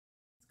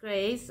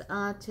Grace.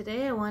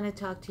 Today I want to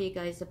talk to you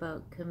guys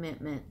about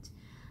commitment.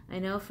 I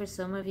know for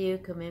some of you,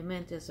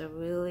 commitment is a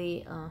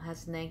really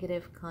has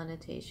negative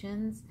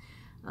connotations.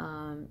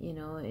 Some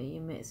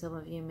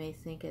of you may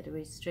think it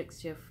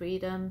restricts your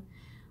freedom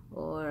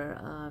or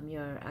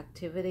your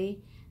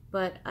activity,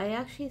 but I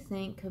actually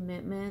think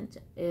commitment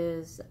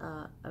is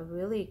a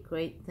really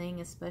great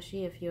thing,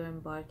 especially if you're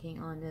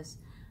embarking on this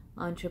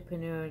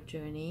entrepreneur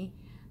journey.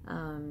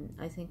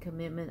 I think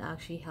commitment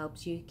actually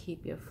helps you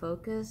keep your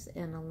focus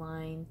and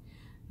align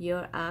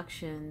your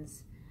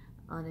actions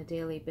on a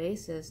daily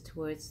basis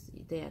towards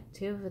the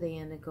activity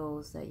and the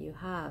goals that you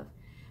have.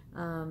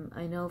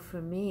 I know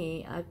for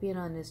me, I've been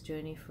on this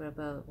journey for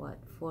about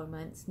 4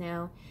 months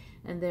now,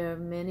 and there are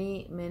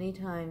many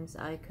times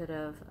I could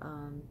have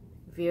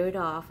veered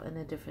off in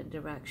a different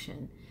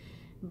direction.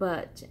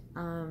 But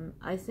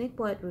I think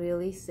what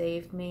really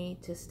saved me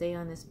to stay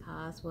on this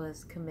path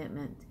was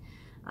commitment.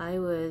 I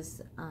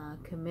was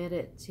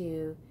committed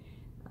to,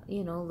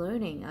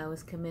 learning. I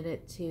was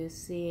committed to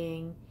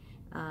seeing,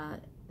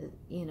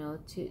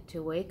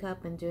 to wake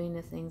up and doing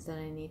the things that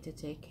I need to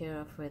take care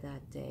of for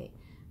that day.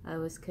 I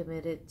was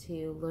committed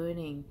to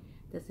learning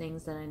the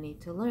things that I need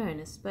to learn,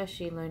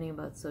 especially learning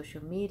about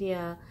social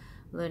media,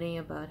 learning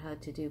about how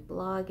to do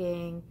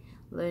blogging,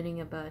 learning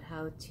about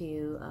how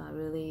to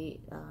really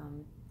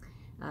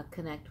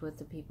connect with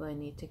the people I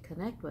need to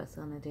connect with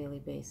on a daily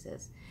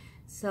basis.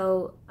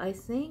 So I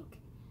think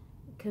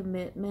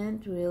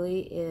commitment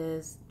really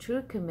is,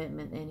 true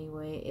commitment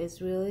anyway,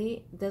 is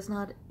really does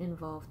not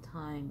involve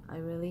time. I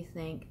really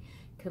think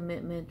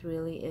commitment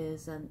really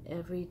is an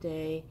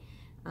everyday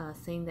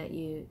thing that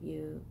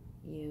you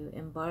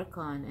embark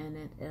on, and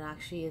it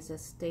actually is a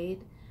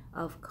state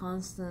of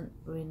constant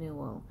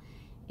renewal,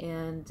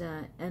 and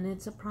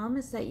it's a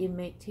promise that you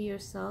make to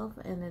yourself,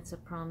 and it's a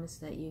promise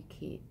that you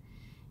keep.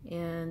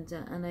 And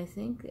I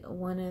think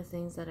one of the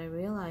things that I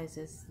realize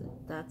is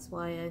that's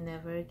why I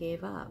never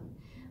gave up.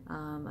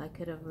 I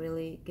could have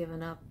really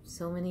given up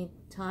so many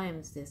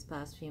times this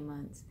past few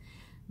months,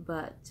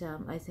 but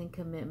I think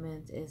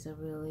commitment is a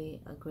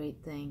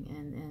great thing,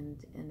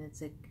 and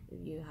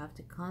you have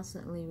to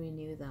constantly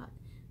renew that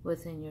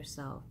within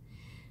yourself.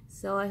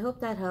 So I hope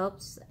that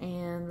helps,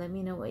 and let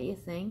me know what you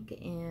think,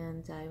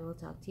 and I will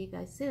talk to you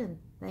guys soon.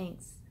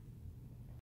 Thanks.